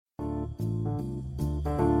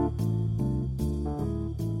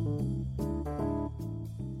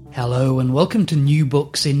Hello and welcome to New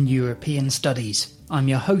Books in European Studies. I'm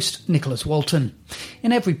your host, Nicholas Walton.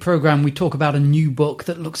 In every programme we talk about a new book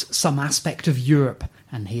that looks at some aspect of Europe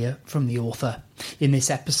and hear from the author. In this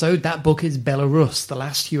episode, that book is Belarus, the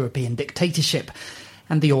Last European Dictatorship.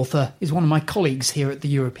 And the author is one of my colleagues here at the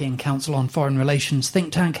European Council on Foreign Relations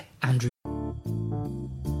think tank, Andrew.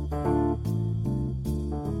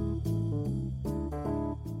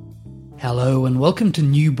 Hello and welcome to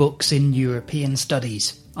New Books in European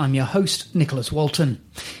Studies. I'm your host, Nicholas Walton.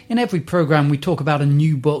 In every programme we talk about a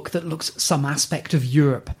new book that looks at some aspect of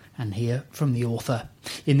Europe and hear from the author.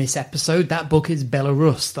 In this episode, that book is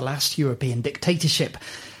Belarus, the Last European Dictatorship.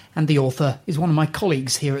 And the author is one of my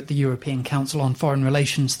colleagues here at the European Council on Foreign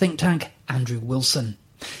Relations think tank, Andrew Wilson.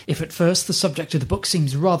 If at first the subject of the book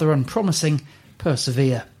seems rather unpromising,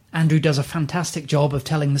 persevere. Andrew does a fantastic job of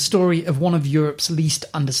telling the story of one of Europe's least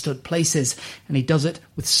understood places, and he does it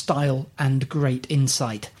with style and great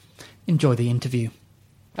insight. Enjoy the interview.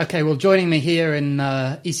 Okay, well, joining me here in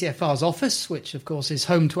ECFR's office, which of course is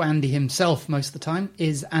home to Andy himself most of the time,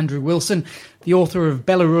 is Andrew Wilson, the author of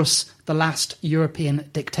Belarus, the Last European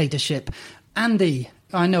Dictatorship. Andy,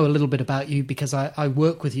 I know a little bit about you because I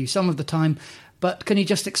work with you some of the time, but can you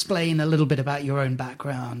just explain a little bit about your own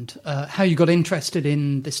background, how you got interested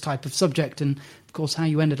in this type of subject, and, of course, how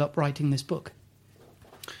you ended up writing this book?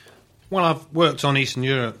 Well, I've worked on Eastern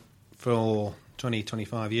Europe for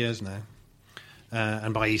 25 years now.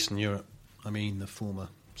 And by Eastern Europe, I mean the former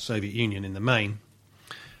Soviet Union in the main.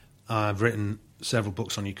 I've written several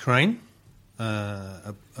books on Ukraine,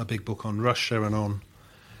 a big book on Russia and on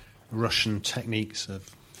Russian techniques of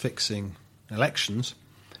fixing elections.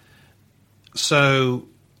 So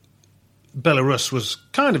Belarus was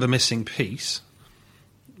kind of a missing piece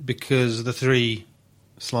because the three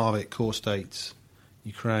Slavic core states,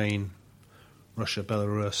 Ukraine, Russia,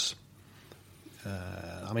 Belarus,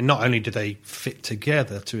 not only do they fit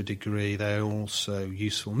together to a degree, they're also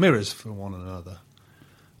useful mirrors for one another.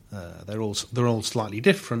 They're all slightly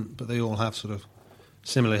different, but they all have sort of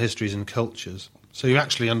similar histories and cultures. So you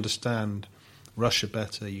actually understand Russia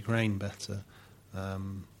better, Ukraine better,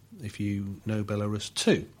 if you know Belarus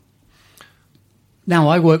too. Now,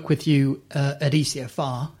 I work with you at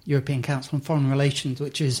ECFR, European Council on Foreign Relations,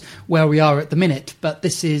 which is where we are at the minute, but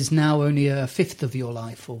this is now only a fifth of your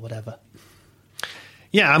life or whatever.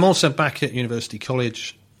 Yeah, I'm also back at University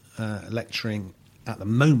College lecturing at the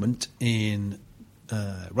moment in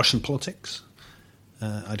Russian politics.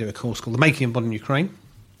 I do a course called The Making of Modern Ukraine.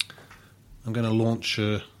 I'm going to launch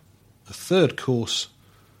a third course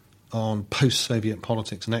on post-Soviet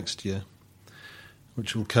politics next year,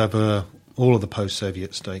 which will cover all of the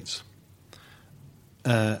post-Soviet states.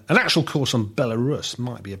 An actual course on Belarus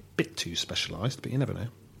might be a bit too specialised, but you never know.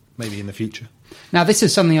 Maybe in the future. Now, this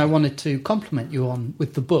is something I wanted to compliment you on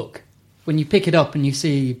with the book. When you pick it up and you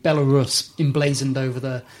see Belarus emblazoned over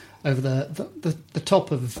the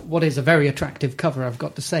top of what is a very attractive cover, I've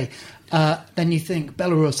got to say, then you think,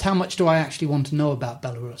 Belarus, how much do I actually want to know about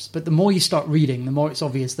Belarus? But the more you start reading, the more it's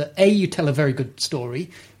obvious that A, you tell a very good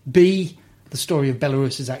story, B, the story of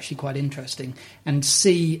Belarus is actually quite interesting, and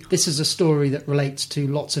C, this is a story that relates to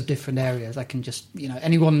lots of different areas. I can just,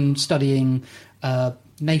 anyone studying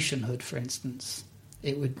nationhood, for instance,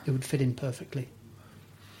 it would fit in perfectly.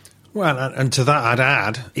 Well, and to that I'd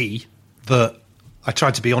add, that I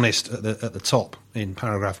tried to be honest at the top in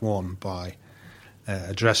paragraph 1 by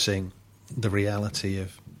addressing the reality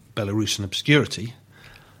of Belarusian obscurity.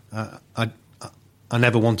 I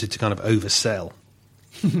never wanted to kind of oversell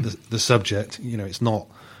the subject. It's not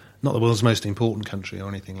the world's most important country or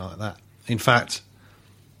anything like that. In fact,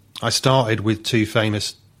 I started with 2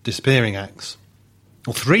 famous disappearing acts,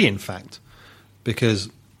 or 3 in fact, because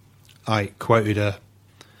I quoted a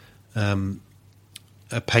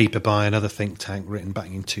paper by another think tank written back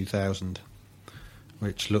in 2000,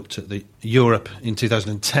 which looked at the Europe in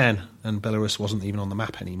 2010, and Belarus wasn't even on the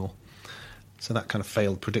map anymore. So that kind of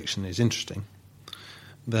failed prediction is interesting.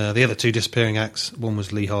 The other 2 disappearing acts, one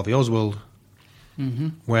was Lee Harvey Oswald,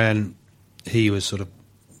 when he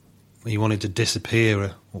wanted to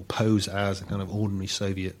disappear or pose as a kind of ordinary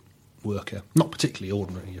Soviet worker. Not particularly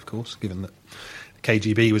ordinary, of course, given that the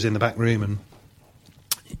KGB was in the back room and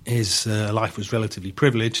his life was relatively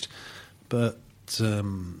privileged, but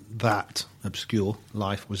that obscure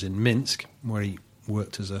life was in Minsk, where he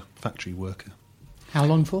worked as a factory worker. How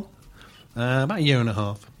long for? About a year and a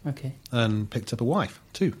half. Okay. And picked up a wife,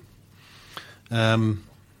 too.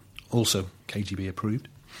 Also KGB approved.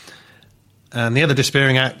 And the other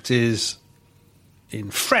disappearing act is in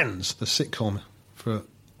Friends, the sitcom, for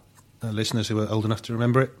listeners who are old enough to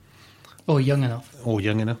remember it. Or young enough. Or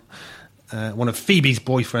young enough. one of Phoebe's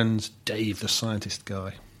boyfriends, Dave the scientist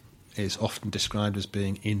guy, is often described as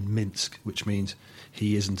being in Minsk, which means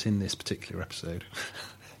he isn't in this particular episode.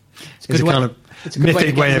 It's a good way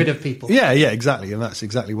to get rid of people. Yeah, exactly, and that's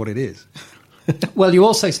exactly what it is. Well, you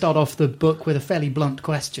also start off the book with a fairly blunt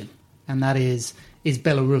question, and that is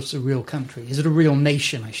Belarus a real country? Is it a real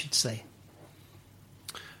nation, I should say?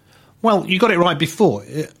 Well, you got it right before.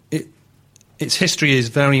 Its history is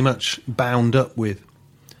very much bound up with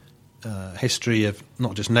history of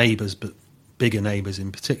not just neighbours, but bigger neighbours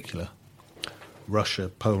in particular.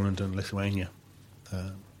 Russia, Poland and Lithuania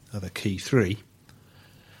are the key three.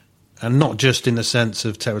 And not just in the sense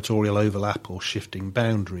of territorial overlap or shifting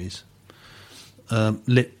boundaries.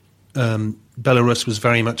 Belarus was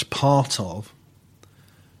very much part of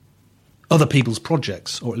other people's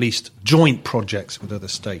projects, or at least joint projects with other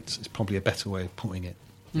states, is probably a better way of putting it,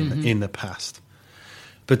 in the past.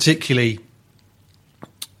 Particularly,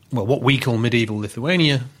 well, what we call medieval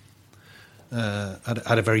Lithuania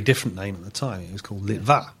had a very different name at the time. It was called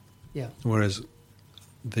Litva, whereas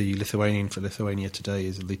the Lithuanian for Lithuania today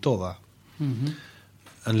is Litova. And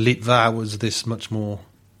Litva was this much more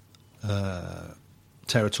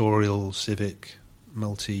territorial, civic,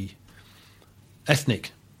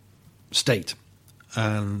 multi-ethnic state.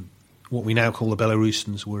 And what we now call the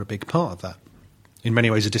Belarusians were a big part of that. In many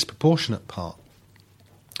ways, a disproportionate part.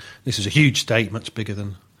 This was a huge state, much bigger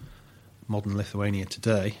than modern Lithuania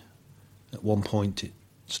today. At one point, it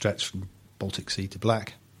stretched from Baltic Sea to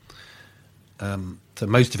Black. So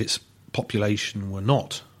most of its population were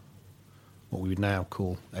not what we would now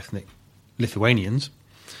call ethnic Lithuanians.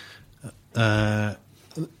 A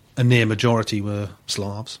near majority were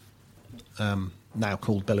Slavs, now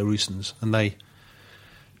called Belarusians, and they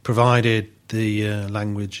provided the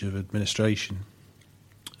language of administration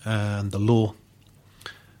and the law,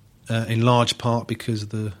 in large part because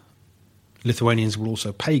the Lithuanians were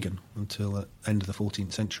also pagan until the end of the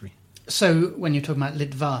 14th century. So when you're talking about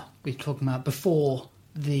Litva, we're talking about before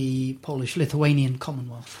the Polish-Lithuanian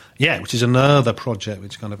Commonwealth. Yeah, which is another project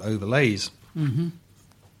which kind of overlays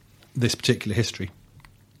this particular history.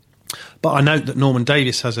 But I note that Norman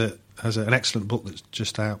Davies has an excellent book that's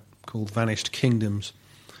just out called Vanished Kingdoms.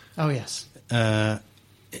 Oh, yes.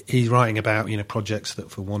 He's writing about projects that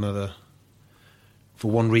for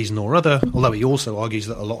one reason or other, although he also argues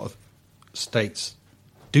that a lot of states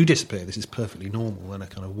do disappear. This is perfectly normal and a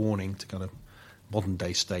kind of warning to kind of modern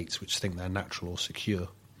day states which think they're natural or secure.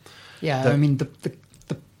 Yeah, I mean, the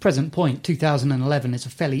present point, 2011, is a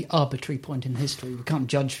fairly arbitrary point in history. We can't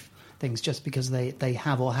judge things just because they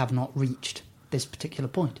have or have not reached this particular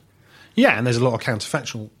point. Yeah, and there's a lot of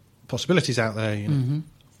counterfactual possibilities out there.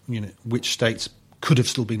 Which states could have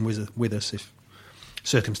still been with us if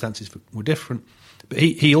circumstances were different. But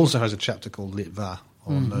he also has a chapter called Litva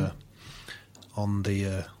on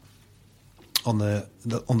the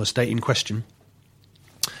state in question.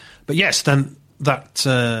 But yes, then that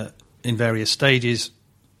in various stages,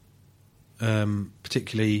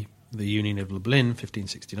 particularly the Union of Lublin,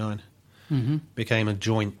 1569, became a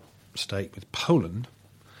joint state with Poland.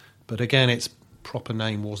 But again, its proper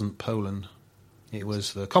name wasn't Poland; it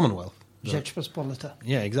was the Commonwealth. Rzeczpospolita.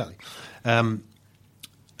 Yeah, exactly. And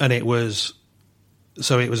it was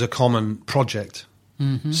a common project,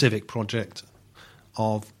 civic project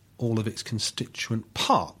of all of its constituent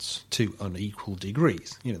parts to unequal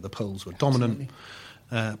degrees. The Poles were dominant,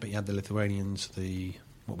 but you had the Lithuanians,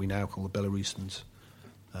 what we now call the Belarusians,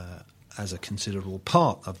 as a considerable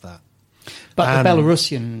part of that. But the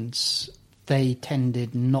Belarusians, they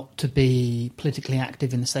tended not to be politically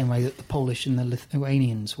active in the same way that the Polish and the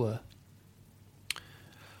Lithuanians were.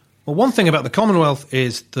 Well, one thing about the Commonwealth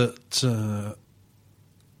is that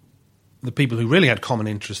the people who really had common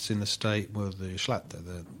interests in the state were the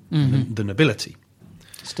Szlachta, the nobility.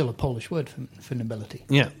 Still a Polish word for nobility.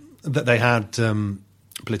 Yeah, that they had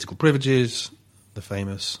political privileges,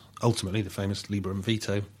 ultimately the famous Liberum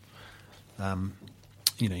Veto,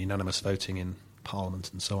 unanimous voting in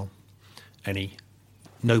Parliament and so on. Any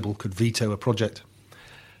noble could veto a project.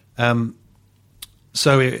 It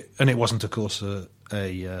wasn't, of course, a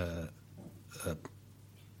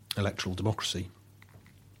electoral democracy.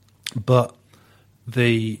 But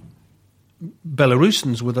the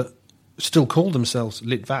Belarusians still called themselves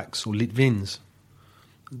Litvaks or Litvins.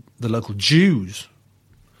 The local Jews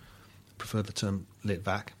preferred the term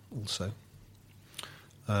Litvak also.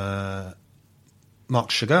 Mark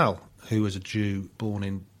Chagall, who was a Jew born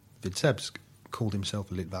in Vitebsk, called himself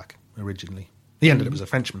a Litvak originally. He ended up as a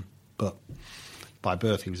Frenchman, but by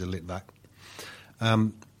birth he was a Litvak.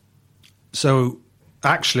 So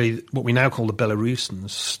actually, what we now call the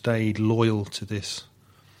Belarusians stayed loyal to this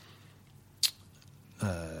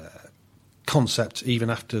concept even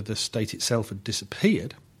after the state itself had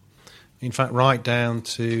disappeared. In fact, right down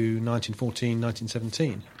to 1914,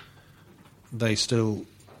 1917, they still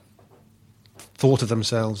thought of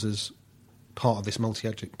themselves as part of this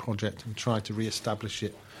multi-ethnic project and tried to re-establish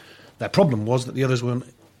it. Their problem was that the others weren't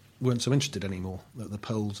so interested anymore, that the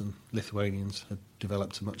Poles and Lithuanians had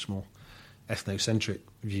developed a much more ethnocentric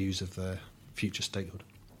views of their future statehood.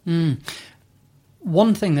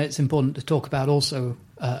 One thing that's important to talk about also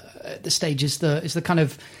at this stage is the kind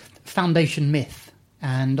of foundation myth,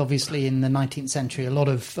 and obviously in the 19th century, a lot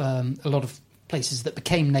of places that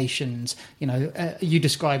became nations. You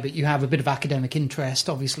describe it. You have a bit of academic interest,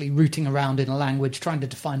 obviously rooting around in a language, trying to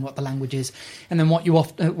define what the language is, and then what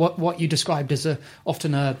you described as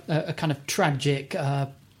often a kind of tragic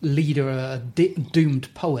leader, a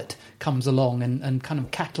doomed poet comes along and kind of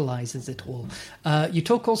catalyzes it all. You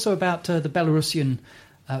talk also about the Belarusian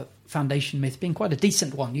foundation myth being quite a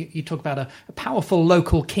decent one. You talk about a powerful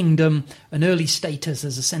local kingdom, an early status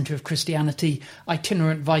as a centre of Christianity,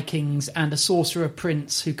 itinerant Vikings, and a sorcerer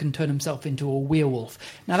prince who can turn himself into a werewolf.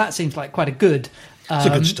 Now that seems like quite a good... It's a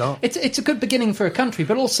good start. It's a good beginning for a country,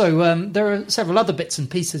 but also there are several other bits and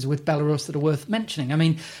pieces with Belarus that are worth mentioning. I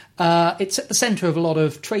mean, it's at the centre of a lot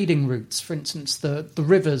of trading routes. For instance, the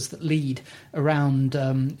rivers that lead around.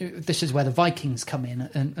 This is where the Vikings come in,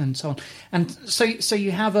 and so on. And so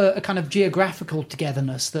you have a kind of geographical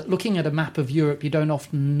togetherness that, looking at a map of Europe, you don't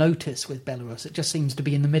often notice with Belarus. It just seems to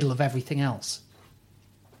be in the middle of everything else.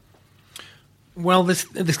 Well, there's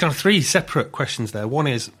kind of three separate questions there. One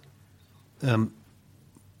is.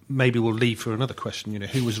 Maybe we'll leave for another question,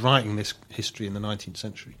 who was writing this history in the 19th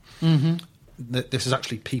century? Mm-hmm. This is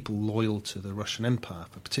actually people loyal to the Russian Empire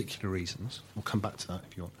for particular reasons. We'll come back to that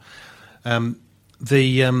if you want.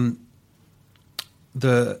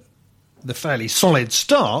 The fairly solid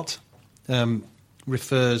start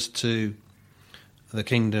refers to the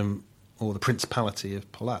kingdom or the Principality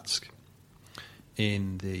of Polotsk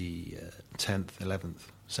in the 10th, 11th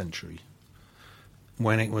century,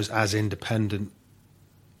 when it was as independent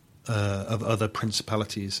of other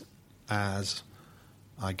principalities as,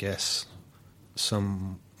 I guess,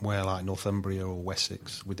 somewhere like Northumbria or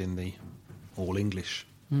Wessex within the all-English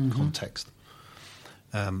context.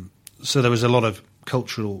 So there was a lot of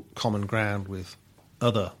cultural common ground with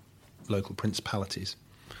other local principalities.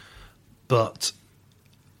 But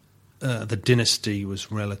the dynasty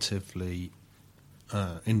was relatively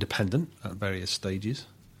independent at various stages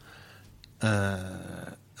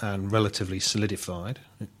and relatively solidified.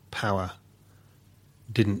 Power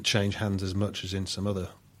didn't change hands as much as in some other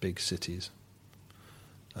big cities.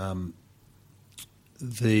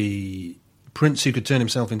 The prince who could turn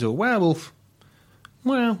himself into a werewolf,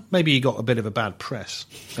 well, maybe he got a bit of a bad press.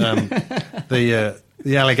 The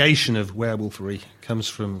allegation of werewolfery comes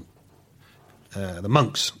from the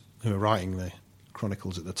monks who were writing the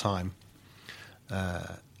chronicles at the time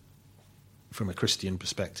from a Christian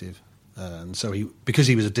perspective. And so because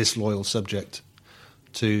he was a disloyal subject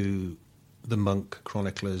to the monk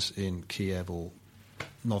chroniclers in Kiev or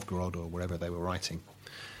Novgorod or wherever they were writing,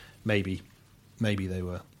 maybe they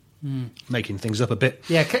were making things up a bit.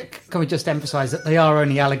 Yeah, can we just emphasise that they are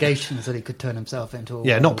only allegations that he could turn himself into a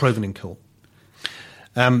werewolf? Not proven in court.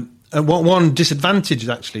 And one disadvantage,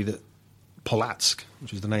 actually, that Polotsk,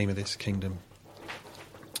 which is the name of this kingdom,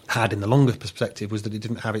 had in the longer perspective was that it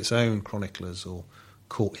didn't have its own chroniclers or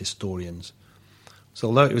court historians. So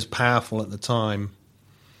although it was powerful at the time,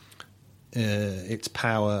 its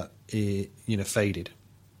power faded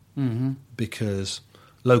because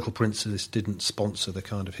local princes didn't sponsor the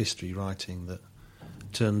kind of history writing that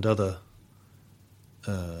turned other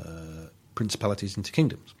principalities into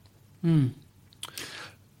kingdoms. On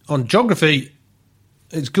geography,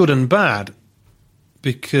 it's good and bad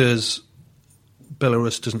because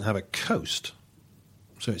Belarus doesn't have a coast,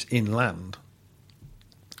 so it's inland.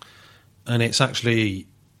 And it's actually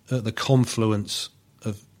at the confluence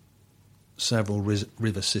of several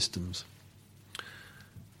river systems.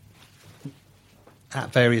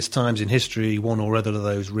 At various times in history, one or other of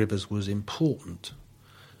those rivers was important.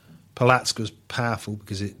 Polotsk was powerful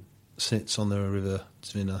because it sits on the river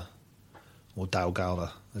Dvina, or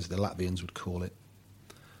Daugava, as the Latvians would call it,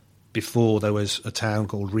 before there was a town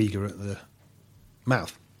called Riga at the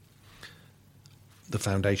mouth. The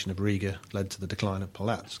foundation of Riga led to the decline of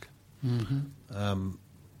Polotsk.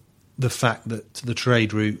 The fact that the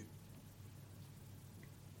trade route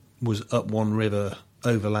was up one river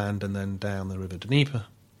overland and then down the river Dnieper,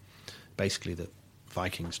 basically that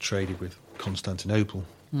Vikings traded with Constantinople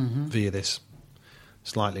via this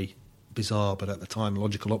slightly bizarre but at the time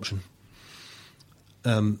logical option,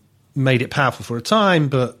 made it powerful for a time,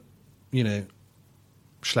 but,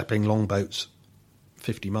 schlepping longboats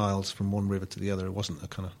 50 miles from one river to the other wasn't a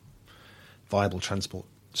kind of viable transport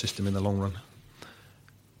system in the long run.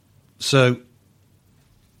 So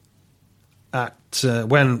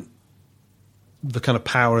when the kind of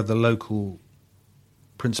power of the local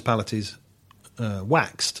principalities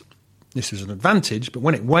waxed, this was an advantage, but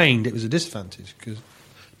when it waned, it was a disadvantage, because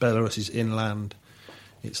Belarus is inland,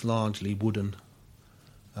 it's largely wooden,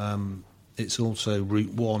 it's also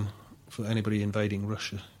Route 1 for anybody invading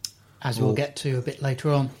Russia. As we'll get to a bit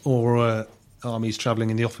later on. Or armies travelling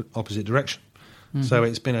in the opposite direction. Mm-hmm. So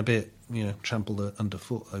it's been a bit, trampled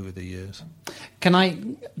underfoot over the years. Can I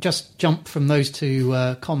just jump from those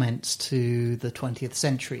two comments to the 20th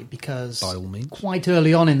century? Because by all means. Quite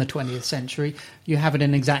early on in the 20th century, you have it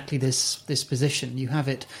in exactly this position. You have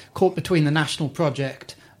it caught between the national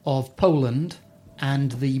project of Poland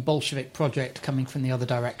and the Bolshevik project coming from the other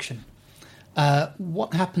direction.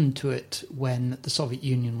 What happened to it when the Soviet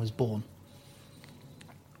Union was born?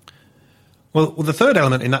 Well, the third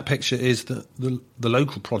element in that picture is that the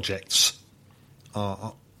local projects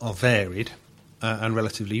are varied and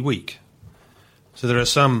relatively weak. So there are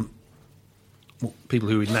some people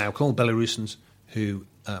who we now call Belarusians who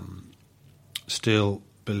still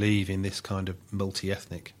believe in this kind of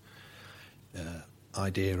multi-ethnic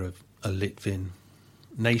idea of a Litvin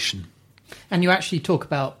nation. And you actually talk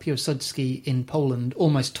about Piłsudski in Poland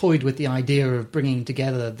almost toyed with the idea of bringing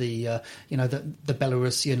together the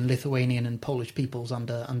Belarusian, Lithuanian and Polish peoples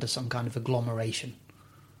under some kind of agglomeration.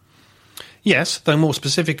 Yes, though more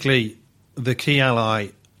specifically, the key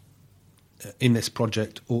ally in this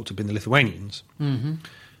project ought to have been the Lithuanians, mm-hmm.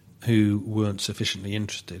 who weren't sufficiently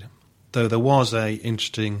interested. Though there was a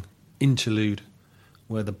interesting interlude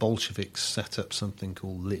where the Bolsheviks set up something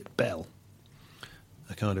called Lit-Bel,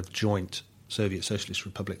 a kind of joint Soviet Socialist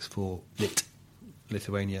republics for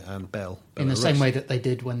Lithuania and Belarus. In the same way that they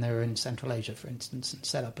did when they were in Central Asia, for instance, and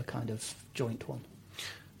set up a kind of joint one.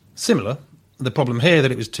 Similar. The problem here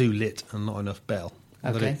that it was too Lit and not enough Bel.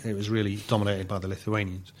 Okay. That it was really dominated by the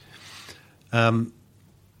Lithuanians.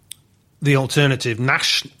 The alternative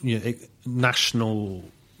national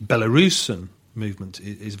Belarusian movement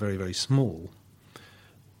is very, very small,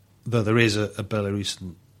 though there is a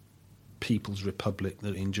Belarusian People's Republic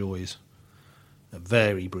that enjoys a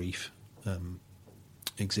very brief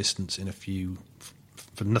existence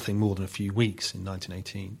for nothing more than a few weeks in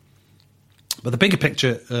 1918. But the bigger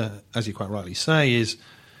picture, as you quite rightly say, is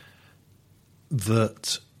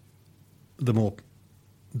that the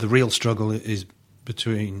real struggle is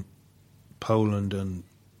between Poland and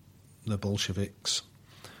the Bolsheviks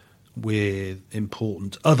with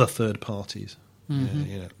important other third parties,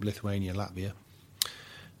 mm-hmm. Lithuania, Latvia,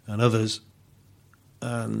 and others,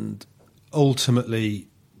 and ultimately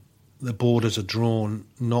the borders are drawn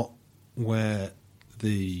not where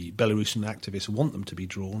the Belarusian activists want them to be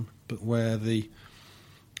drawn, but where the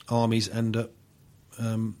armies end up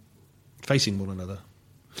facing one another.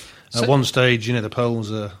 At one stage, the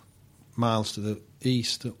Poles are miles to the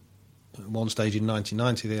east. At one stage in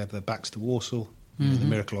 1990, they have their backs to Warsaw, mm-hmm. The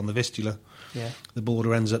miracle on the Vistula. Yeah. The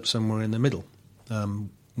border ends up somewhere in the middle,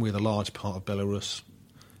 with a large part of Belarus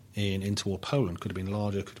in toward Poland. Could have been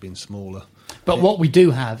larger, could have been smaller. But what we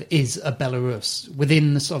do have is a Belarus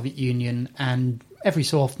within the Soviet Union, and every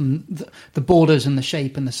so often the borders and the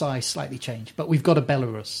shape and the size slightly change. But we've got a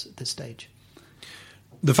Belarus at this stage.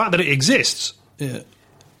 The fact that it exists,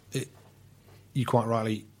 you quite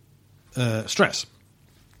rightly stress,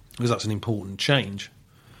 because that's an important change.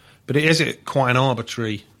 But it is quite an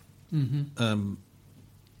arbitrary mm-hmm.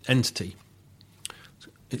 Entity.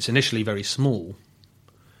 It's initially very small.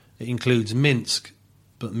 It includes Minsk,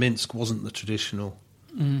 but Minsk wasn't the traditional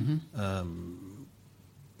mm-hmm.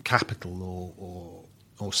 Capital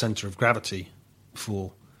or centre of gravity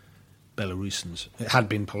for Belarusians. It had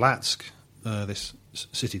been Polotsk, this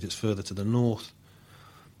city that's further to the north.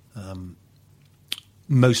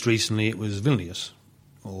 Most recently it was Vilnius,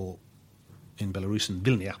 or in Belarusian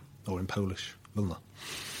Vilnia, or in Polish Vilna.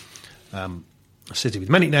 A city with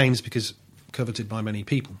many names because coveted by many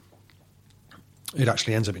people. It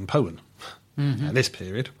actually ends up in Poland mm-hmm. at this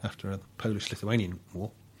period, after a Polish-Lithuanian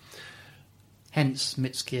war. Hence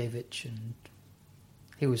Mickiewicz, and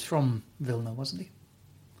he was from Vilna, wasn't he?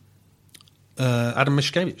 Adam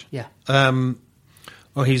Mickiewicz? Yeah.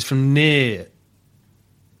 He's from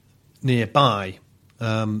nearby.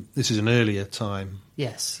 This is an earlier time.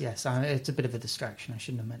 Yes. It's a bit of a distraction. I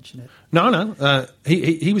shouldn't have mentioned it. No.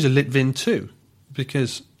 He was a Litvin too,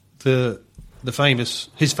 because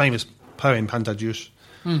his famous poem Pantagruel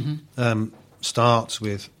mm-hmm. Starts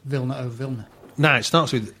with Vilna, oh Vilna. No, it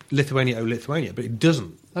starts with Lithuania, oh Lithuania, but it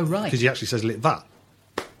doesn't. Oh, right. Because he actually says Litva,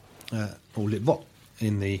 or Litvot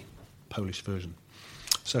in the Polish version.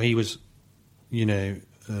 So he was,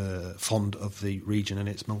 fond of the region and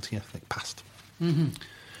its multi-ethnic past.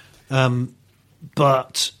 Mm-hmm.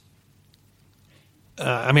 But,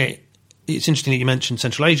 it's interesting that you mentioned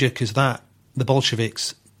Central Asia, because the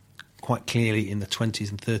Bolsheviks, quite clearly in the 20s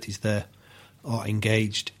and 30s there, are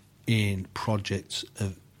engaged in projects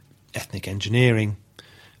of ethnic engineering.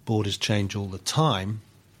 Borders change all the time.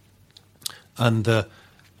 And the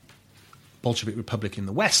Bolshevik Republic in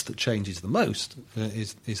the West that changes the most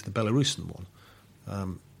is the Belarusian one.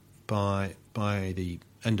 By the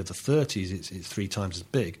end of the 30s, it's 3 times as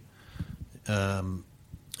big.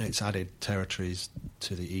 It's added territories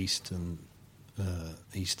to the east and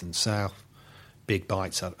south, big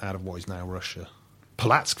bites out of what is now Russia.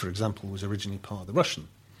 Polotsk, for example, was originally part of the Russian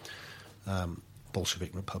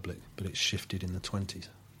Bolshevik Republic, but it's shifted in the 20s.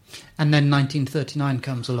 And then 1939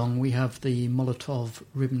 comes along. We have the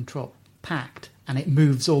Molotov-Ribbentrop Pact, and it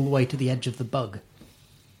moves all the way to the edge of the bug.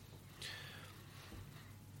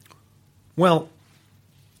 Well,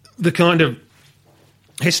 the kind of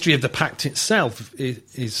history of the pact itself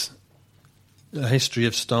is a history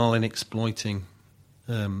of Stalin exploiting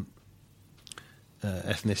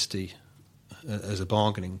ethnicity as a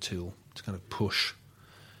bargaining tool to kind of push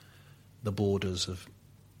the borders of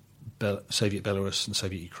Soviet Belarus and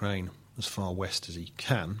Soviet Ukraine as far west as he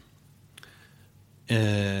can.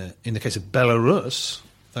 In the case of Belarus,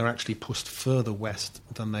 they're actually pushed further west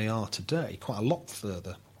than they are today, quite a lot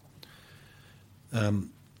further.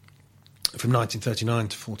 From 1939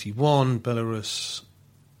 to 41, Belarus,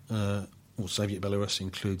 or Soviet Belarus,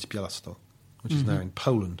 includes Białystok, which is now in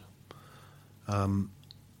Poland,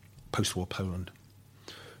 post-war Poland.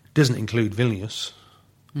 It doesn't include Vilnius,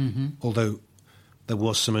 although there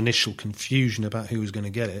was some initial confusion about who was going to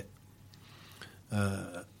get it.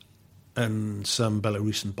 And some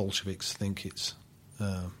Belarusian Bolsheviks think it's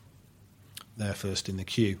they're first in the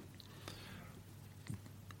queue.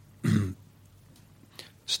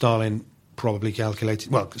 Stalin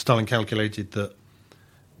calculated that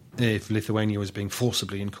if Lithuania was being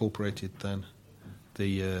forcibly incorporated, then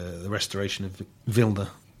the restoration of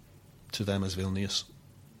Vilna to them as Vilnius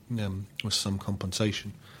was some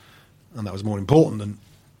compensation, and that was more important than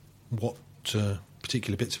what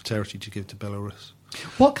particular bits of territory to give to Belarus.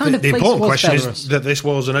 What kind of place was Belarus? The important question is that this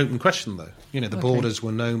was an open question, though. The borders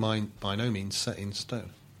were by no means set in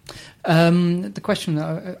stone. The question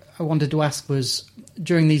that I wanted to ask was,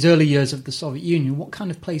 during these early years of the Soviet Union, what kind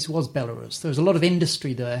of place was Belarus? There was a lot of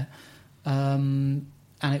industry there, and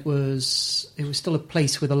it was still a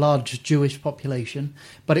place with a large Jewish population,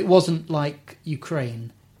 but it wasn't like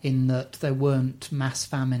Ukraine in that there weren't mass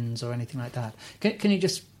famines or anything like that. Can you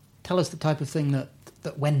just tell us the type of thing that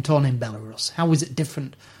went on in Belarus? How was it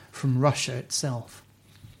different from Russia itself?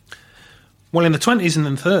 Well, in the 20s and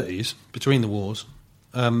the 30s, between the wars,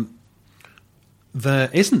 there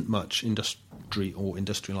isn't much industry or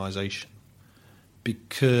industrialisation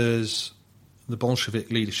because the Bolshevik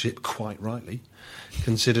leadership, quite rightly,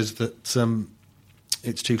 considers that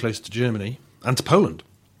it's too close to Germany and to Poland,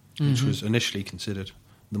 which was initially considered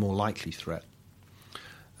the more likely threat.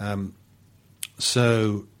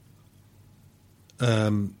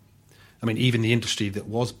 Even the industry that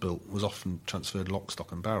was built was often transferred lock,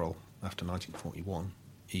 stock and barrel after 1941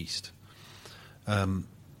 east.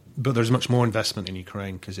 But there's much more investment in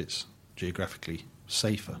Ukraine because it's geographically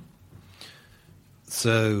safer.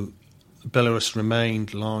 So Belarus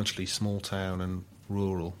remained largely small town and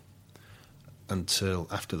rural until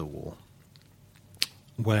after the war,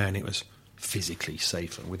 when it was physically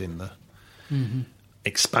safer within the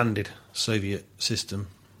expanded Soviet system,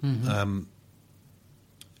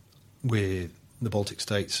 with the Baltic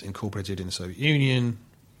states incorporated in the Soviet Union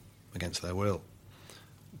against their will,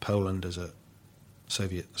 Poland as a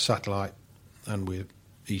Soviet satellite, and with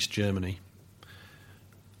East Germany.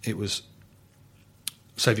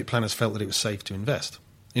 Soviet planners felt that it was safe to invest.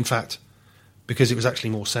 In fact, because it was actually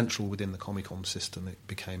more central within the Comecon system, it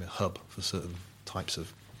became a hub for certain types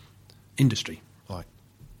of industry, like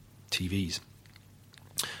TVs.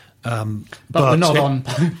 But we're not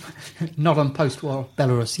on post-war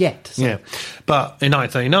Belarus yet. So. Yeah, but in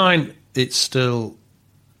 1939, it's still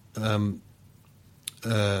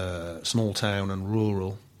small town and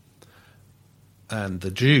rural, and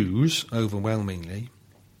the Jews overwhelmingly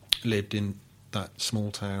lived in that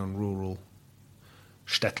small town, rural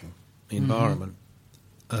shtetl environment.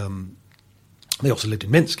 They also lived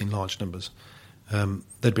in Minsk in large numbers.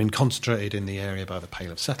 They'd been concentrated in the area by the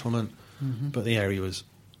Pale of Settlement, but the area was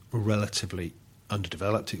relatively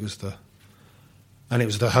underdeveloped. It was the And it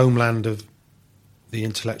was the homeland of the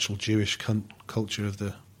intellectual Jewish culture of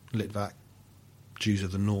the Litvak Jews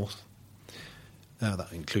of the north.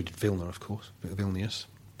 That included Vilna, of course, Vilnius.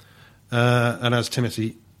 And as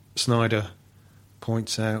Timothy Snyder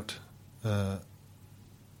points out,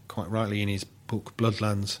 quite rightly in his book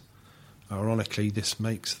Bloodlands, ironically, this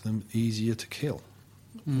makes them easier to kill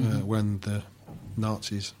when the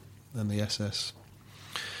Nazis and the SS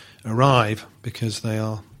arrive, because they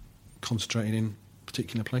are concentrated in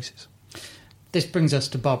particular places. This brings us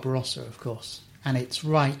to Barbarossa, of course, and it's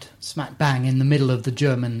right smack bang in the middle of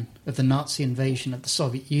the Nazi invasion of the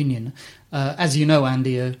Soviet Union. As you know,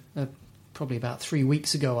 Andy, probably about 3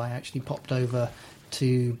 weeks ago, I actually popped over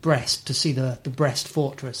to Brest to see the Brest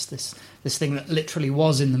fortress, this thing that literally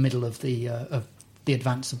was in the middle of the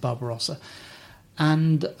advance of Barbarossa.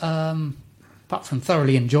 And apart from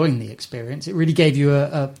thoroughly enjoying the experience, it really gave you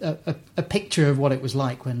a picture of what it was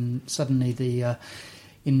like when suddenly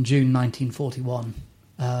in June 1941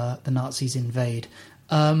 the Nazis invade.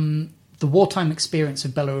 The wartime experience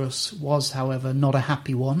of Belarus was, however, not a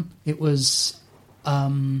happy one. It was...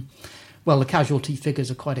 the casualty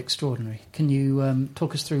figures are quite extraordinary. Can you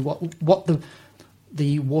talk us through what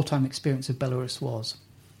the wartime experience of Belarus was?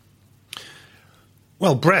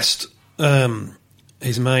 Well, Brest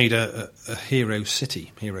is made a hero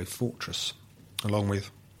city, hero fortress, along with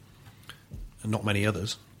not many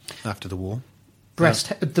others after the war.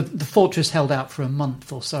 Brest, the fortress held out for a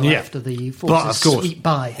month or so after the forces sweep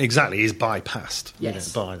by. Exactly, is bypassed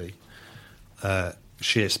by the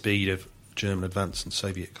sheer speed of German advance and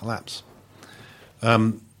Soviet collapse.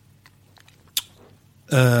 With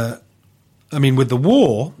the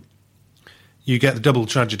war, you get the double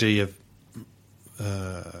tragedy of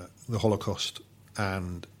the Holocaust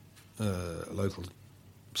and local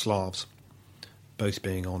Slavs both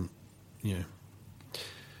being on,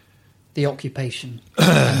 the occupation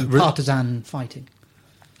and partisan fighting.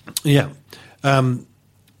 Yeah.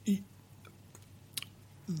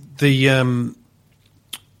 The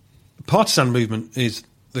partisan movement is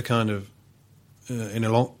the kind of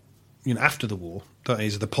after the war, that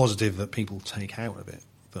is the positive that people take out of it,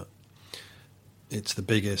 that it's the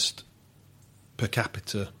biggest per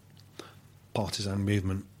capita partisan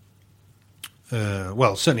movement.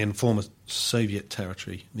 Certainly in former Soviet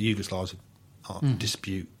territory, the Yugoslavs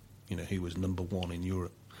dispute, who was number one in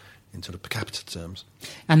Europe in sort of per capita terms.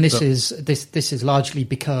 And this is largely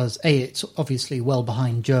because it's obviously well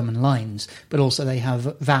behind German lines, but also they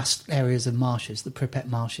have vast areas of marshes, the Pripyat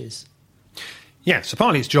marshes. Yeah, so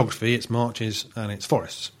partly it's geography, it's marshes and it's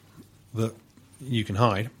forests that you can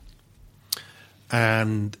hide.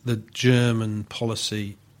 And the German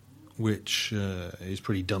policy, which is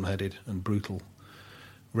pretty dumbheaded and brutal,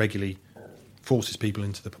 regularly forces people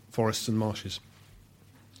into the forests and marshes,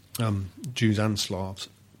 Jews and Slavs.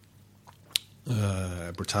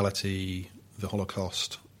 Brutality, the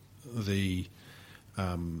Holocaust, the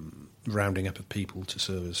rounding up of people to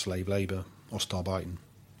serve as slave labour, Ostarbeiten,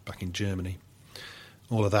 back in Germany.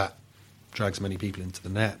 All of that drags many people into the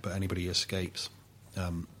net, but anybody who escapes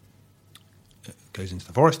goes into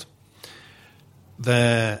the forest.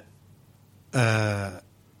 There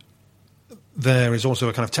is also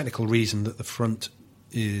a kind of technical reason that the front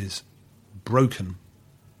is broken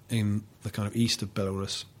in the kind of east of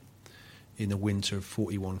Belarus in the winter of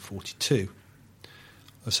 41-42.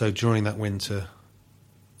 So during that winter,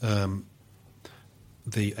 the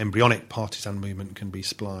embryonic partisan movement can be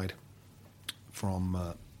supplied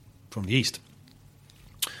from the east.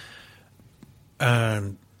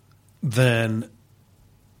 And then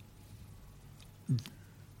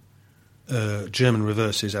German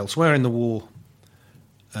reverses elsewhere in the war,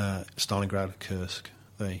 Stalingrad, Kursk,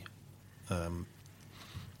 they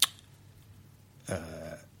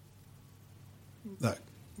that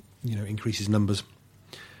increases numbers.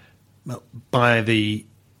 By the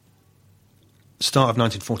start of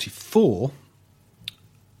 1944,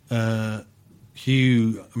 the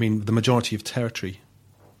majority of territory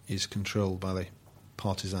is controlled by the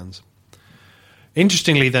partisans.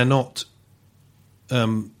 Interestingly, they're not.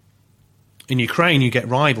 In Ukraine, you get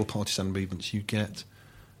rival partisan movements. You get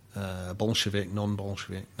Bolshevik,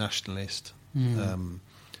 non-Bolshevik, nationalist,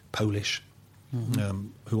 Polish,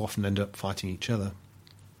 who often end up fighting each other.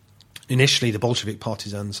 Initially, the Bolshevik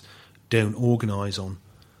partisans don't organise on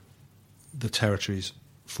the territories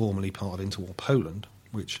formerly part of interwar Poland,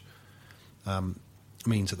 which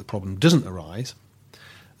means that the problem doesn't arise.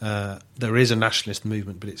 There is a nationalist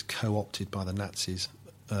movement, but it's co-opted by the Nazis.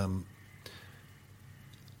 So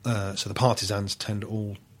the partisans tend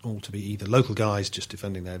all all to be either local guys just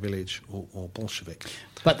defending their village or Bolshevik.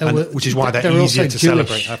 But which is why they're easier to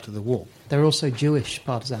celebrate after the war. There are also Jewish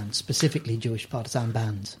partisans, specifically Jewish partisan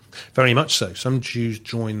bands. Very much so. Some Jews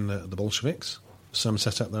joined the Bolsheviks. Some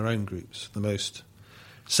set up their own groups. The most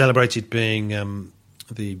celebrated being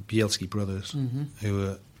the Bielski brothers, who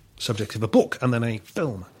were subject of a book and then a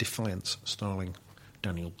film, Defiance, starring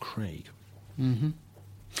Daniel Craig. Mm-hmm.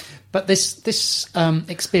 But this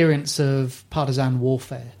experience of partisan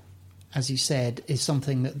warfare, as you said, is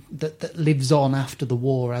something that lives on after the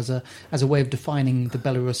war as a way of defining the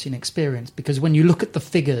Belarusian experience. Because when you look at the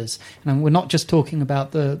figures, and we're not just talking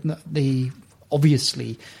about the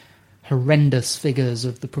obviously horrendous figures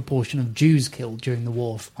of the proportion of Jews killed during the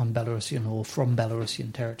war on Belarusian or from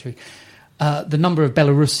Belarusian territory, the number of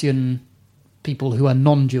Belarusian people who are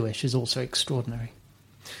non-Jewish is also extraordinary.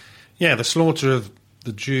 Yeah, the slaughter of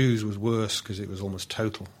the Jews was worse because it was almost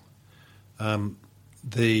total.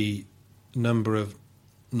 The number of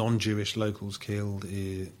non-Jewish locals killed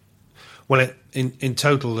in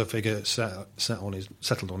total the figure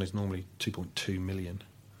settled on is normally 2.2 million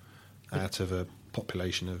out of a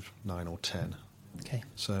population of 9 or 10. Okay.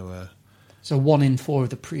 So 1 in 4 of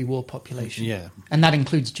the pre-war population. Yeah. And that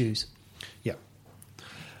includes Jews. Yeah.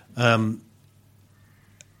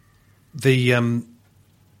 The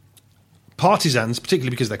partisans, particularly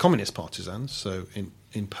because they're communist partisans, so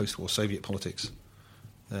in post-war Soviet politics,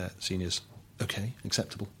 seen as okay,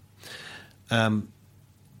 acceptable.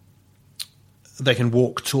 They can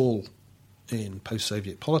walk tall in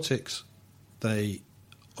post-Soviet politics. They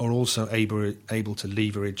are also able to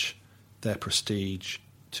leverage their prestige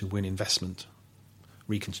to win investment,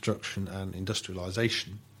 reconstruction and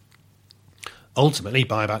industrialisation. Ultimately,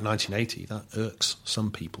 by about 1980, that irks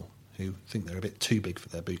some people who think they're a bit too big for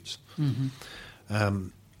their boots. Mm-hmm.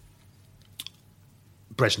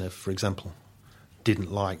 Brezhnev, for example,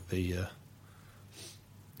 didn't like the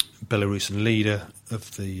Belarusian leader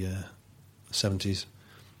of the 70s,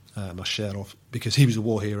 Masharov, because he was a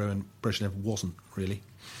war hero and Brezhnev wasn't really,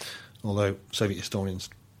 although Soviet historians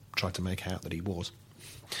tried to make out that he was.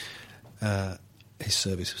 His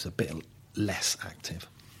service was a bit less active.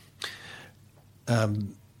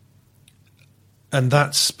 And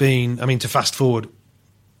that's been, to fast forward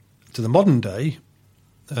to the modern day,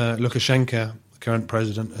 Lukashenko, the current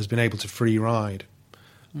president, has been able to free ride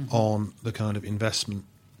on the kind of investment,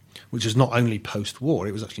 which is not only post-war,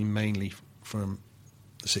 it was actually mainly from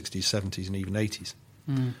the 60s, 70s and even 80s.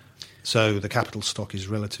 Mm. So the capital stock is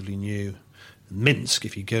relatively new. Minsk,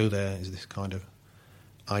 if you go there, is this kind of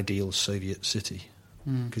ideal Soviet city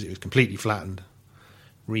because it was completely flattened,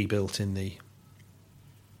 rebuilt in the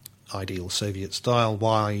ideal Soviet style,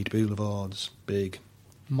 wide boulevards, big,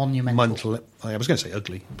 monumental. I was going to say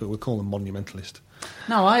ugly, but we'll call them monumentalist.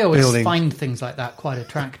 No, I always buildings. Find things like that quite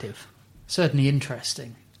attractive, certainly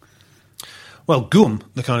interesting. Well, GUM,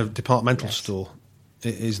 the kind of departmental store,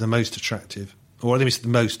 is the most attractive, or at least the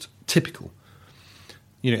most typical.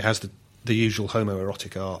 It has the usual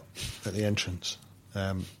homoerotic art at the entrance,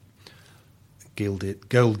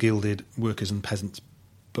 gold-gilded workers and peasants.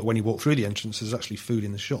 But when you walk through the entrance, there's actually food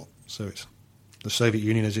in the shop. So it's the Soviet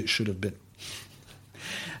Union as it should have been.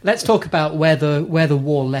 Let's talk about where the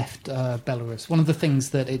war left Belarus. One of the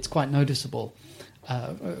things that it's quite noticeable,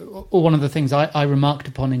 or one of the things I remarked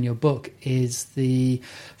upon in your book, is the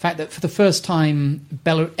fact that for the first time,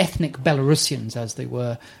 ethnic Belarusians, as they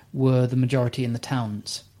were the majority in the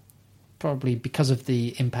towns, probably because of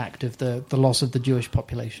the impact of the loss of the Jewish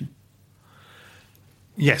population.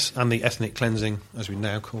 Yes, and the ethnic cleansing, as we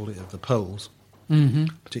now call it, of the Poles,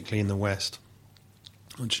 particularly in the West,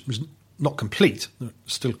 which was not complete.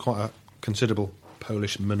 Still quite a considerable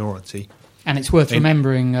Polish minority. And it's worth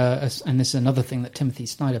remembering, and this is another thing that Timothy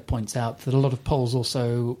Snyder points out, that a lot of Poles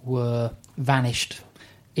also were vanished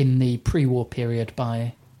in the pre-war period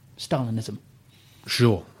by Stalinism.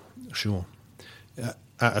 Sure. At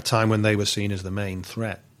a time when they were seen as the main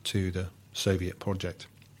threat to the Soviet project.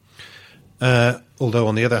 Although,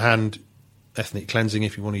 on the other hand, ethnic cleansing,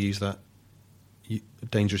 if you want to use that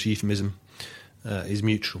dangerous euphemism, is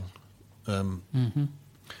mutual.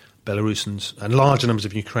 Belarusians and larger numbers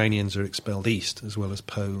of Ukrainians are expelled east, as well as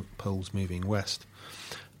Poles moving west.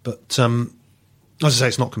 But, as I say,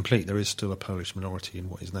 it's not complete. There is still a Polish minority in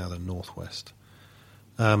what is now the northwest.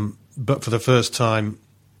 But for the first time,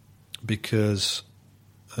 because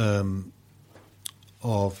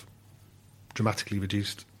of dramatically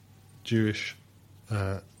reduced Jewish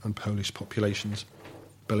and Polish populations,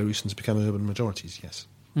 Belarusians become urban majorities, yes.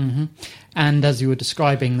 Mm-hmm. And as you were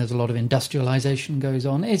describing, there's a lot of industrialization goes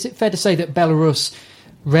on. Is it fair to say that Belarus,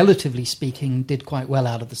 relatively speaking, did quite well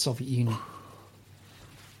out of the Soviet Union?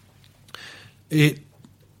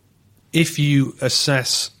 if you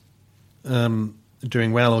assess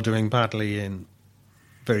doing well or doing badly in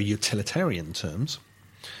very utilitarian terms,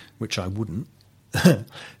 which I wouldn't, or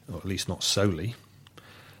at least not solely,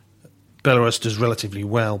 Belarus does relatively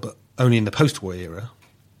well, but only in the post-war era,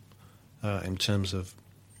 in terms of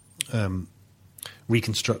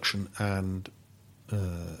reconstruction and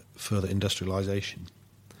further industrialization,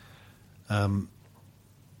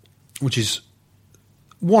 which is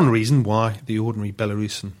one reason why the ordinary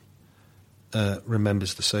Belarusian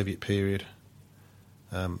remembers the Soviet period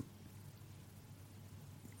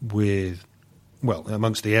with, well,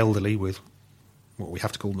 amongst the elderly, with what we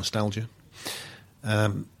have to call nostalgia.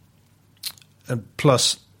 And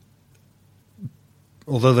plus,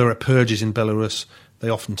 although there are purges in Belarus, they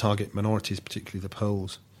often target minorities, particularly the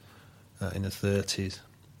Poles, in the 30s.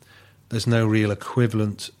 There's no real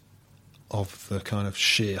equivalent of the kind of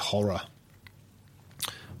sheer horror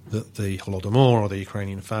that the Holodomor or the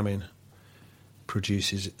Ukrainian famine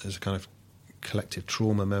produces as a kind of collective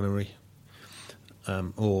trauma memory,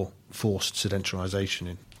 or forced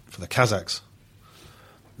sedentarization for the Kazakhs.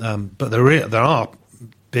 But there are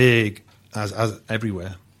big, as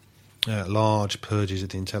everywhere, large purges of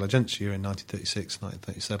the intelligentsia in 1936,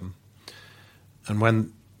 1937. And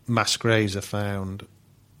when mass graves are found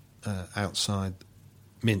outside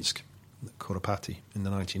Minsk, Koropati, in the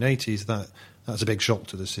 1980s, that's a big shock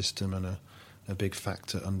to the system and a big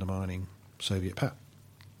factor undermining Soviet power.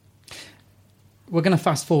 We're going to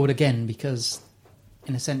fast forward again because,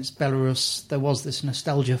 in a sense, Belarus, there was this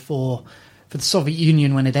nostalgia for the Soviet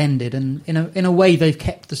Union when it ended, and in a way they've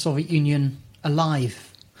kept the Soviet Union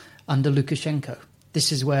alive under Lukashenko.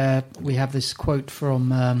 This is where we have this quote from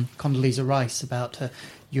Condoleezza Rice about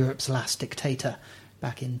Europe's last dictator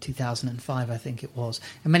back in 2005, I think it was.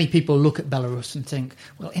 And many people look at Belarus and think,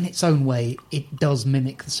 well, in its own way, it does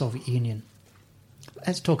mimic the Soviet Union.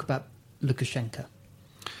 Let's talk about Lukashenko.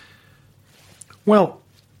 Well,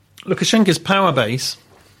 Lukashenko's power base,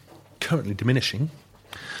 currently diminishing,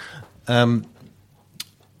 but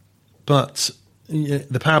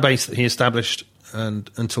the power base that he established and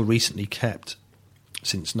until recently kept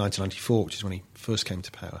since 1994, which is when he first came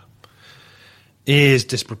to power, is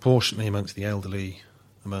disproportionately amongst the elderly,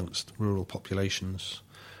 amongst rural populations,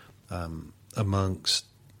 amongst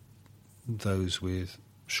those with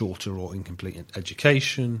shorter or incomplete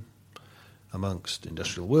education, amongst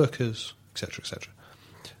industrial workers, etc.,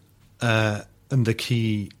 etc. And the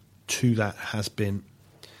key to that has been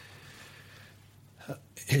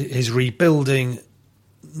his rebuilding,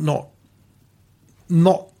 not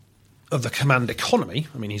of the command economy.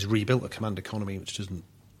 I mean, he's rebuilt a command economy which doesn't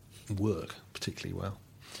work particularly well,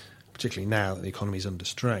 particularly now that the economy is under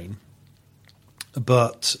strain,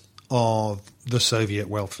 but of the Soviet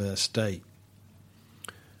welfare state,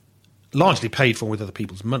 largely paid for with other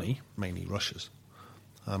people's money, mainly Russia's.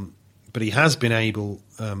 But he has been able,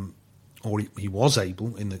 or he was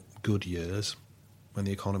able in the good years when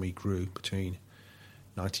the economy grew between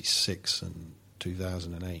 1996 and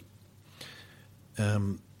 2008.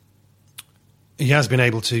 He has been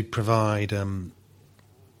able to provide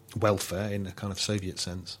welfare in a kind of Soviet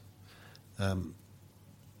sense,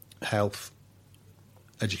 health,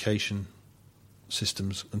 education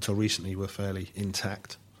systems until recently were fairly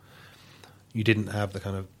intact. You didn't have the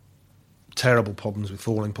kind of terrible problems with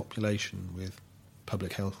falling population, with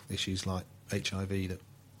public health issues like HIV that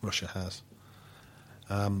Russia has.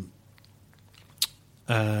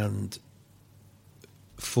 And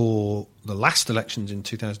for the last elections in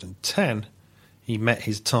 2010, he met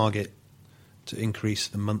his target to increase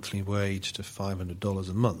the monthly wage to $500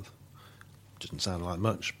 a month. Doesn't sound like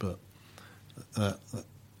much, but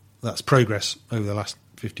that's progress over the last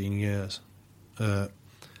 15 years.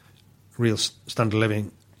 Real standard of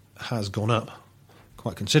living has gone up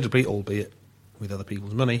quite considerably, albeit with other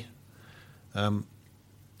people's money, though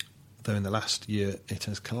in the last year it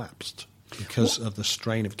has collapsed because of the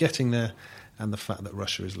strain of getting there and the fact that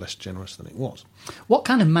Russia is less generous than it was. What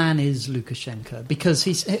kind of man is Lukashenko? Because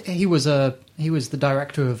he was the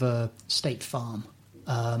director of a state farm,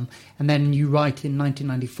 and then you write in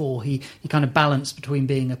 1994 he kind of balanced between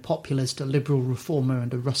being a populist, a liberal reformer,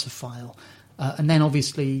 and a Russophile, and then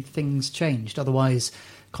obviously things changed. Otherwise,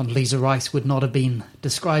 Condoleezza Rice would not have been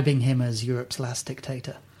describing him as Europe's last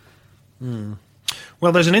dictator.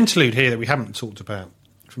 Well, there's an interlude here that we haven't talked about.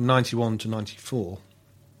 From 91 to 94,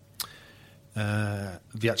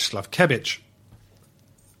 Vyacheslav Kebich,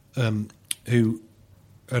 who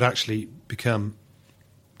had actually become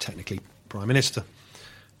technically prime minister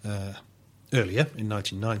earlier in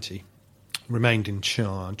 1990, remained in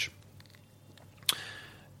charge,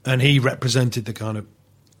 and he represented the kind of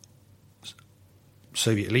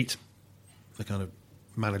Soviet elite, the kind of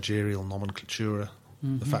managerial nomenclatura,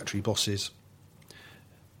 the factory bosses.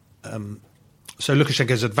 So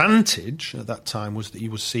Lukashenko's advantage at that time was that he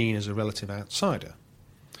was seen as a relative outsider.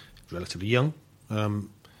 He was relatively young, and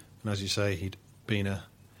as you say, he'd been a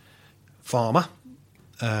farmer,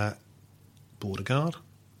 border guard,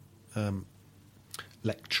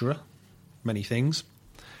 lecturer, many things.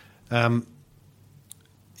 You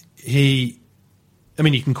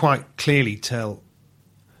can quite clearly tell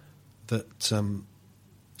that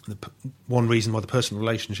one reason why the personal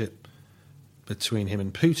relationship between him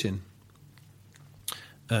and Putin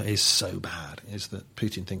is so bad is that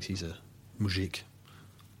Putin thinks he's a muzhik,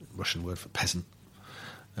 Russian word for peasant,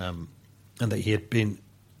 and that he had been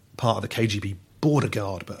part of the KGB border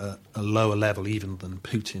guard, but at a lower level even than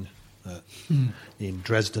Putin in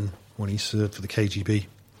Dresden when he served for the KGB.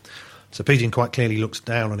 So Putin quite clearly looks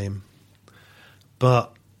down on him.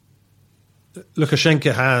 But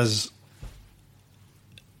Lukashenko has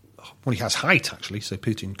height, actually, so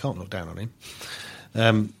Putin can't look down on him.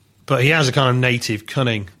 But he has a kind of native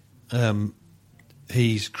cunning.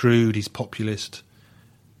 He's crude, he's populist,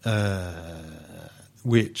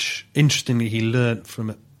 which, interestingly, he learnt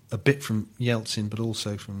from a bit from Yeltsin, but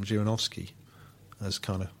also from Zhirinovsky as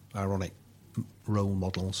kind of ironic role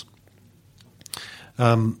models.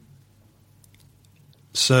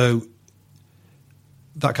 So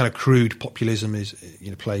that kind of crude populism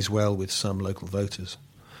plays well with some local voters.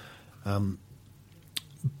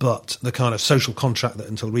 But the kind of social contract that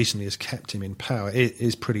until recently has kept him in power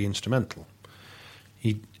is pretty instrumental.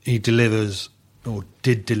 He delivers, or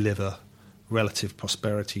did deliver, relative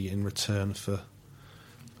prosperity in return for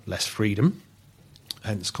less freedom,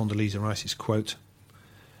 hence Condoleezza Rice's quote.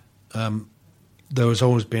 There has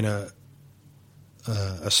always been a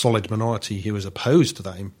solid minority who was opposed to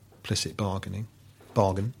that implicit bargain,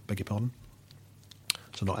 beg your pardon.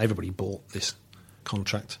 So not everybody bought this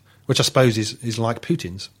contract, which I suppose is like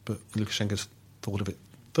Putin's, but Lukashenko's thought of it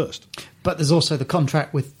first. But there's also the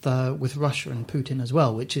contract with Russia and Putin as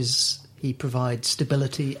well, which is he provides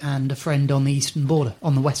stability and a friend on the eastern border,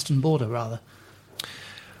 on the western border, rather.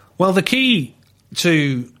 Well, the key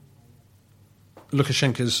to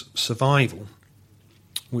Lukashenko's survival,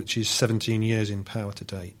 which is 17 years in power to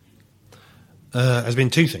date, has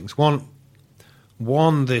been two things. One,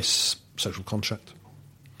 this social contract,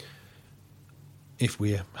 if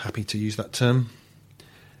we're happy to use that term,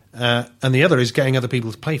 and the other is getting other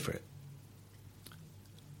people to pay for it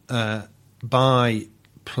by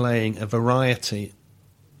playing a variety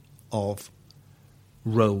of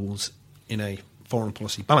roles in a foreign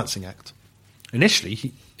policy balancing act.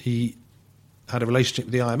 Initially, he had a relationship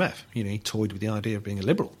with the IMF. He toyed with the idea of being a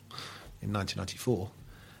liberal in 1994,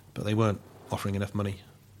 but they weren't offering enough money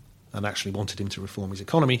and actually wanted him to reform his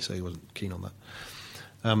economy, so he wasn't keen on that.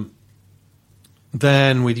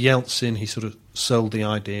 Then with Yeltsin, he sort of sold the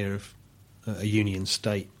idea of a union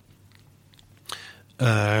state,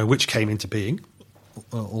 which came into being,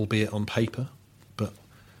 albeit on paper, but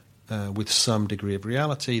with some degree of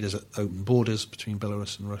reality. There's open borders between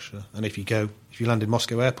Belarus and Russia, and if you land in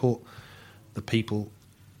Moscow airport, the people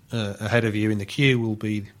ahead of you in the queue will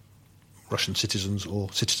be Russian citizens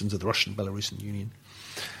or citizens of the Russian Belarusian Union.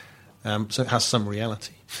 So it has some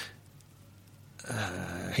reality.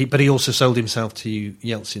 But he also sold himself to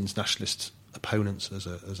Yeltsin's nationalist opponents as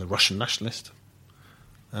a Russian nationalist.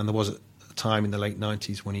 And there was a time in the late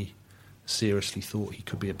 90s when he seriously thought he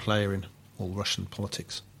could be a player in all Russian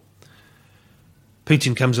politics.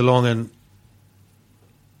 Putin comes along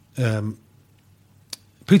and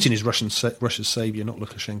Putin is Russia's saviour, not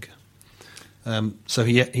Lukashenko. So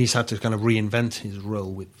he's had to kind of reinvent his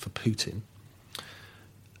role for Putin,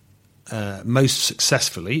 most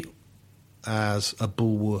successfully as a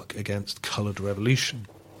bulwark against coloured revolution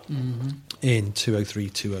in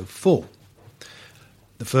 2003-2004.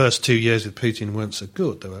 The first 2 years with Putin weren't so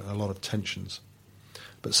good. There were a lot of tensions.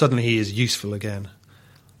 But suddenly he is useful again,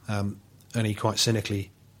 and he quite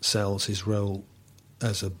cynically sells his role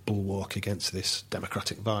as a bulwark against this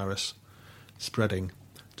democratic virus spreading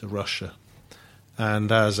to Russia,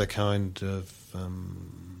 and as a kind of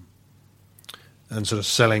and sort of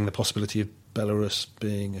selling the possibility of Belarus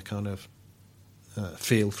being a kind of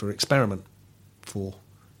field for experiment for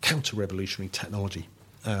counter-revolutionary technology,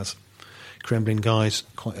 as Kremlin guys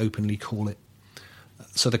quite openly call it.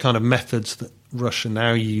 So the kind of methods that Russia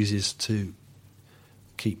now uses to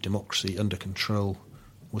keep democracy under control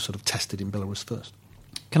were sort of tested in Belarus first.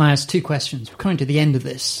 Can I ask two questions? We're coming to the end of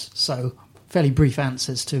this, so fairly brief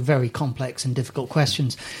answers to very complex and difficult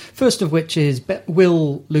questions. First of which is,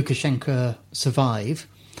 will Lukashenko survive?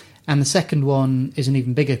 And the second one is an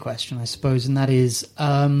even bigger question, I suppose, and that is,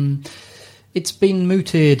 it's been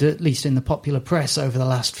mooted, at least in the popular press over the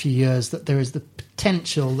last few years, that there is the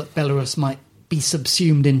potential that Belarus might be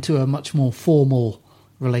subsumed into a much more formal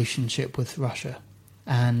relationship with Russia.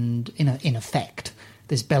 And in effect,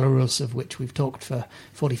 this Belarus, of which we've talked for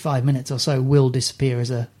 45 minutes or so, will disappear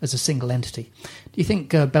as a single entity. Do you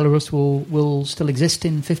think Belarus will still exist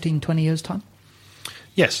in 15, 20 years' time?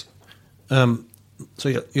 Yes. So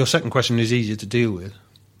your second question is easier to deal with.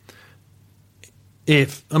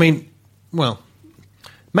 Maybe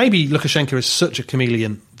Lukashenko is such a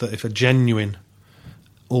chameleon that if a genuine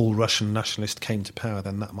all-Russian nationalist came to power,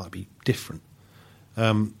 then that might be different.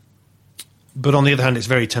 But on the other hand, it's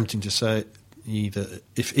very tempting to say that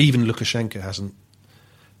if even Lukashenko hasn't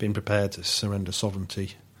been prepared to surrender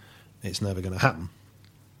sovereignty, it's never going to happen.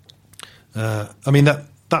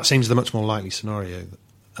 That seems the much more likely scenario.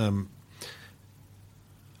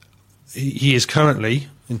 He is currently,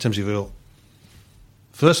 in terms of your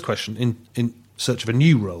first question, in search of a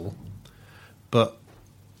new role, but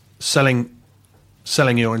selling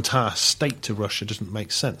your entire state to Russia doesn't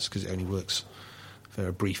make sense because it only works for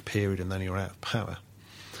a brief period and then you're out of power.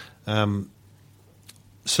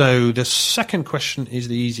 So the second question is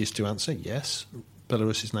the easiest to answer. Yes,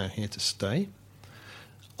 Belarus is now here to stay,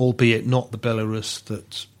 albeit not the Belarus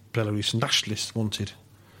that Belarus nationalists wanted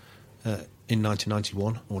in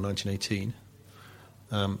 1991 or 1918.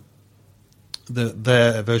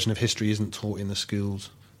 Their version of history isn't taught in the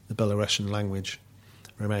schools. The Belarusian language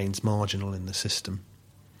remains marginal in the system.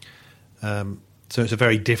 So it's a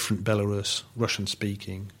very different Belarus,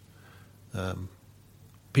 Russian-speaking.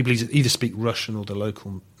 People either speak Russian or the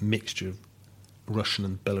local mixture of Russian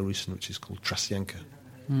and Belarusian, which is called Trasyenka.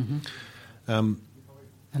 Mm-hmm. And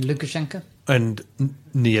Lukashenko? And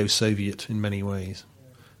neo-Soviet in many ways.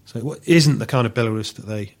 So it isn't the kind of Belarus that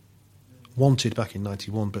they wanted back in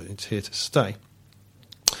 91, but it's here to stay.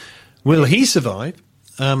 Will he survive?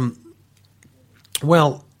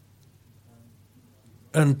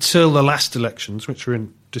 Until the last elections, which were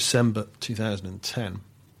in December 2010,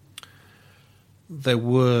 there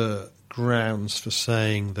were grounds for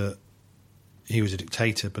saying that he was a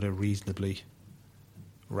dictator, but a reasonably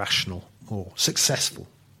rational or successful,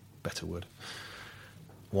 better word,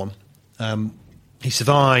 one. He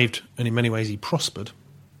survived, and in many ways he prospered,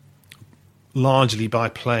 largely by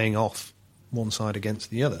playing off one side against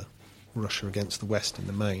the other, Russia against the West in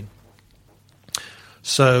the main.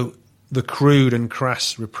 So the crude and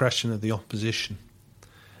crass repression of the opposition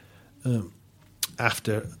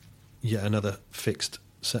after yet another fixed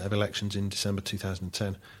set of elections in December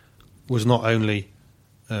 2010 was not only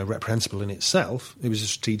reprehensible in itself, it was a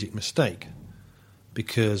strategic mistake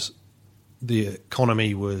because the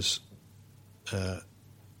economy was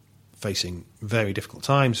facing very difficult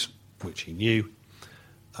times, which he knew,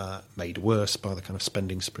 made worse by the kind of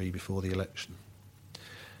spending spree before the election.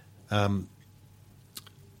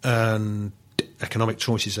 And economic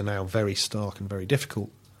choices are now very stark and very difficult,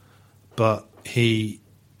 but he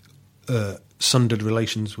sundered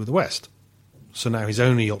relations with the West. So now his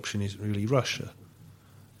only option is really Russia.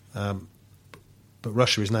 But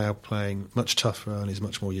Russia is now playing much tougher and is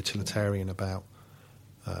much more utilitarian about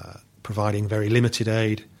providing very limited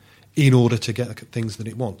aid in order to get the things that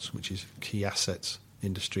it wants, which is key assets,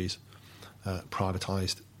 industries,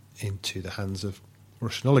 privatised into the hands of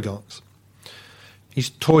Russian oligarchs. He's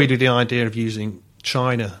toyed with the idea of using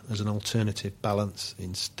China as an alternative balance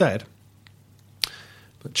instead,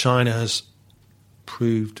 but China has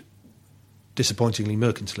proved disappointingly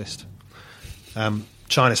mercantilist.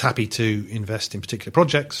 China's happy to invest in particular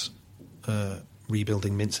projects,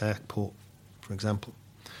 rebuilding Minsk Airport, for example,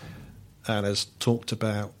 and has talked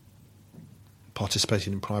about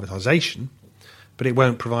participating in privatisation, but it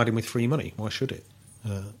won't provide him with free money. Why should it?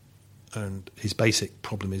 And his basic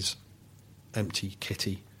problem is empty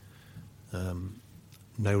kitty,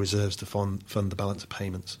 no reserves to fund the balance of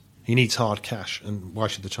payments. He needs hard cash, and why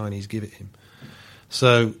should the Chinese give it him?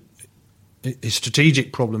 So his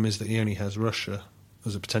strategic problem is that he only has Russia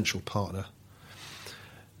as a potential partner.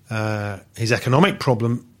 His economic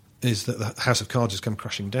problem is that the House of Cards has come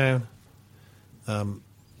crashing down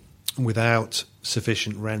without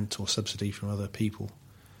sufficient rent or subsidy from other people.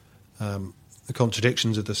 The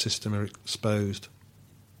contradictions of the system are exposed.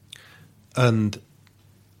 And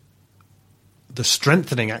the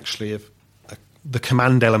strengthening, actually, of the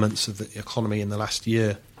command elements of the economy in the last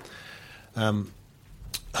year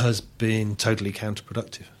has been totally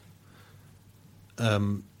counterproductive.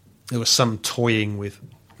 There was some toying with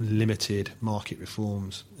limited market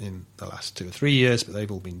reforms in the last 2 or 3 years, but they've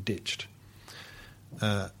all been ditched.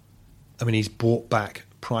 He's bought back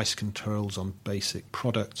price controls on basic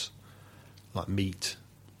products like meat,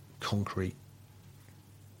 concrete,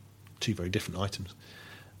 two very different items.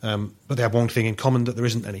 But they have one thing in common, that there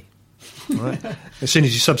isn't any. Right? As soon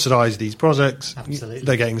as you subsidise these projects,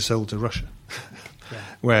 they're getting sold to Russia,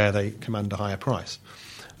 where they command a higher price.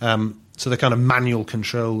 So the kind of manual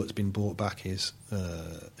control that's been brought back is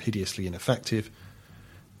hideously ineffective.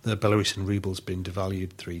 The Belarusian ruble's been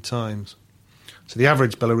devalued 3 times. So the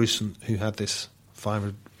average Belarusian who had this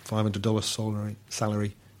 $500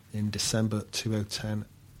 salary in December 2010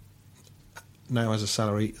 now has a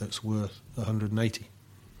salary that's worth $180.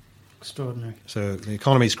 Extraordinary. So the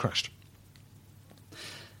economy's crashed.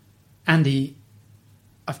 Andy,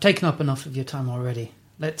 I've taken up enough of your time already.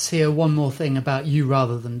 Let's hear one more thing about you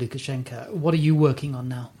rather than Lukashenko. What are you working on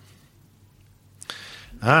now?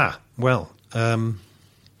 Well,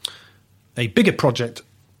 a bigger project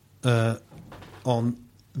on all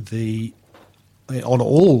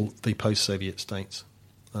the post-Soviet states,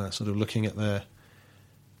 sort of looking at their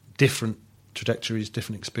different trajectories,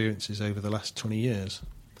 different experiences over the last 20 years.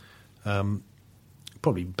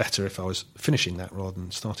 Probably better if I was finishing that rather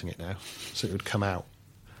than starting it now, so it would come out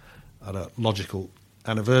at a logical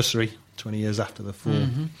anniversary 20 years after the fall.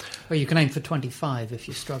 Mm-hmm. Well, you can aim for 25 if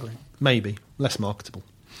you're struggling. Maybe. Less marketable.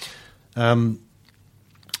 The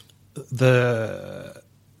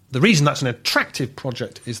reason that's an attractive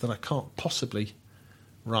project is that I can't possibly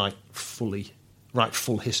write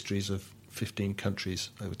full histories of 15 countries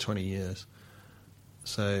over 20 years.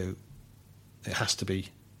 So it has to be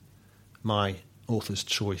my author's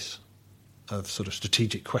choice of sort of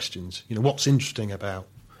strategic questions. You know, what's interesting about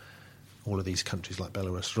all of these countries like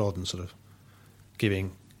Belarus, rather than sort of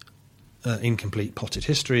giving incomplete potted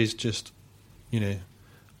histories, just, you know,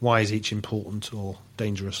 why is each important or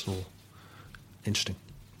dangerous or interesting?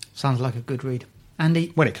 Sounds like a good read.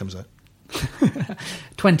 Andy? When it comes out.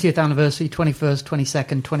 20th anniversary, 21st,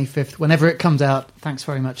 22nd, 25th, whenever it comes out. Thanks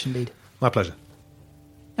very much indeed. My pleasure.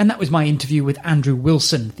 And that was my interview with Andrew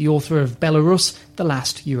Wilson, the author of Belarus, The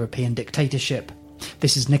Last European Dictatorship.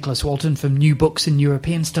 This is Nicholas Walton from New Books in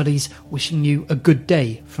European Studies, wishing you a good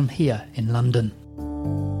day from here in London.